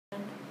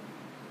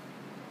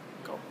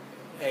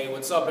Hey,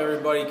 what's up,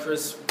 everybody?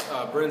 Chris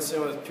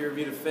Brinson with Pure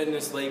Vita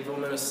Fitness, Lakeville,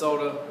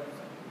 Minnesota.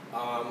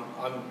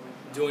 I'm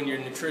doing your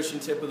nutrition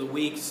tip of the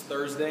week. It's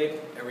Thursday.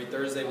 Every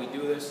Thursday we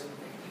do this.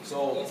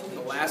 So the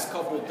last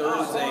couple of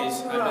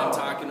Thursdays, I've been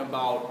talking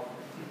about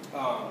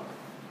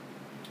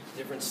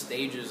different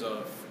stages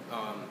of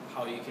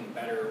how you can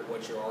better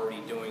what you're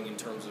already doing in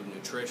terms of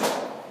nutrition.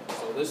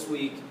 So this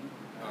week,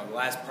 the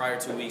last prior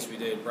 2 weeks, we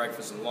did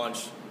breakfast and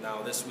lunch.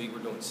 Now this week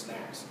we're doing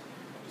snacks.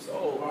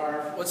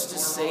 So let's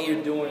just say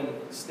you're doing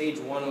stage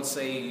one. Let's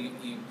say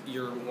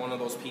you're one of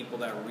those people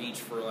that reach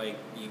for, like,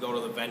 you go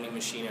to the vending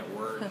machine at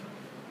work,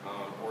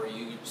 or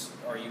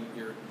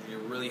you're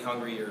really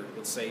hungry. Or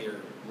let's say your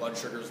blood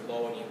sugar's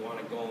low and you want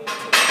to go to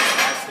the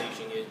gas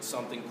station, get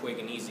something quick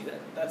and easy.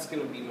 That's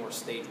going to be more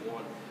stage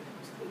one.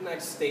 So the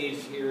next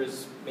stage here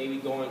is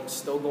maybe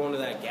still going to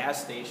that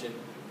gas station,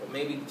 but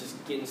maybe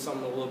just getting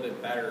something a little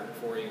bit better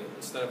for you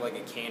instead of like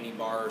a candy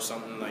bar or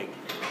something like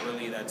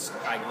really that's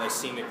high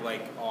glycemic,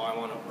 like, oh, I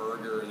want a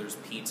burger, there's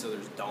pizza,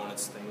 there's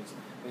donuts,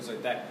 things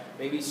like that.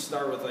 Maybe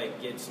start with,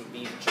 like, get some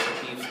beef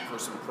jerky for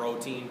some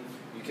protein.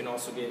 You can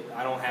also get,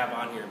 I don't have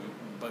on here,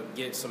 but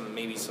get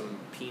maybe some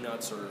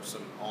peanuts or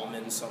some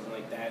almonds, something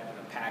like that in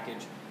a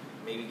package.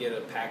 Maybe get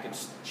a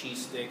packaged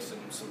cheese sticks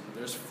and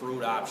there's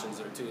fruit options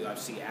there too. I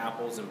see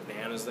apples and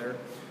bananas there.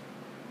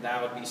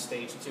 That would be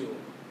stage two.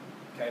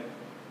 Okay.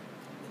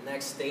 The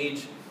next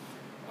stage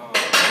would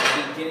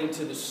be getting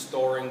to the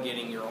store and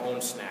getting your own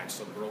snacks.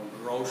 So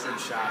grocery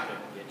shopping,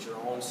 get your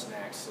own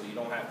snacks so you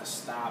don't have to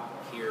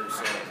stop here.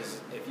 So, because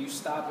if you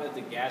stop at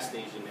the gas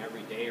station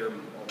every day or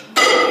most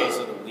days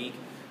of the week,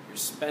 you're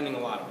spending a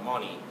lot of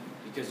money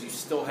because you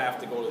still have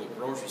to go to the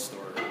grocery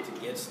store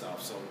to get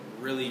stuff. So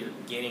really, you're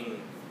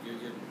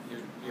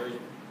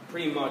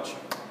pretty much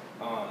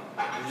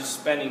you're just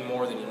spending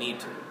more than you need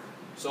to.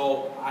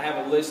 So I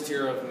have a list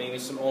here of maybe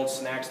some old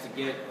snacks to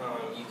get.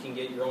 You can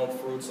get your own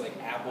fruits like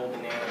apple,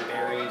 banana,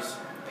 berries,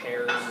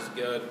 pears is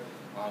good.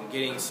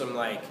 Getting some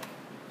like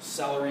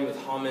celery with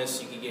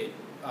hummus. You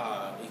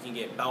can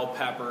get bell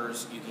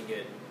peppers. You can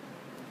get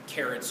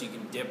carrots. You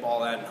can dip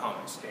all that in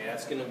hummus. Okay,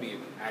 that's going to be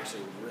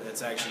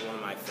that's actually one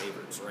of my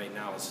favorites right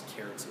now is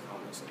carrots and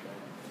hummus.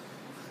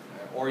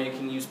 Okay, or you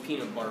can use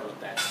peanut butter with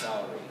that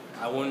celery.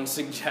 I wouldn't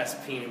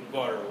suggest peanut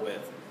butter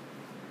with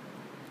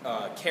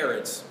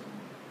carrots.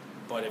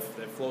 But if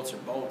it floats your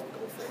boat,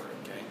 go for it,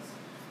 okay?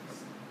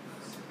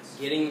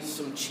 Getting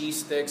some cheese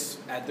sticks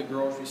at the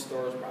grocery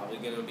store is probably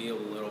going to be a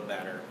little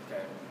better,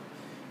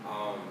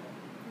 okay?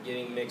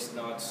 Getting mixed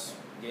nuts,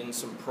 getting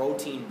some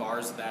protein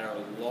bars that are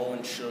low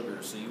in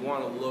sugar. So you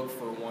want to look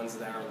for ones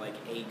that are like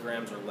 8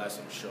 grams or less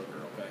in sugar,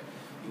 okay?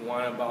 You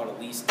want about at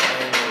least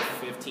 10 or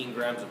 15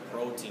 grams of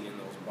protein in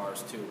those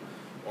bars too.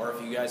 Or if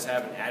you guys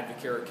have an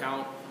Advocare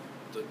account,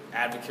 the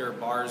Advocare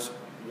bars,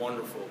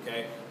 wonderful,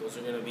 okay? Those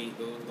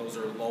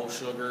are low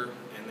sugar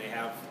and they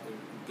have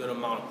a good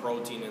amount of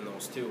protein in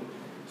those too.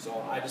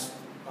 So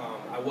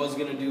I was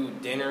gonna do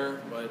dinner,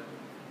 but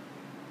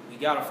we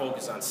gotta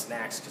focus on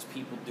snacks because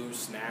people do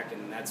snack,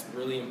 and that's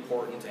really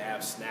important to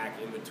have snack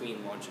in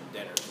between lunch and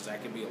dinner because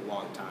that could be a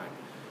long time,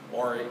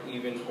 or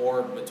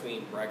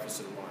between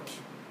breakfast and lunch.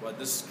 But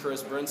this is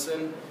Chris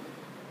Brinson.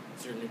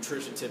 It's your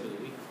nutrition tip of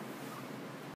the week.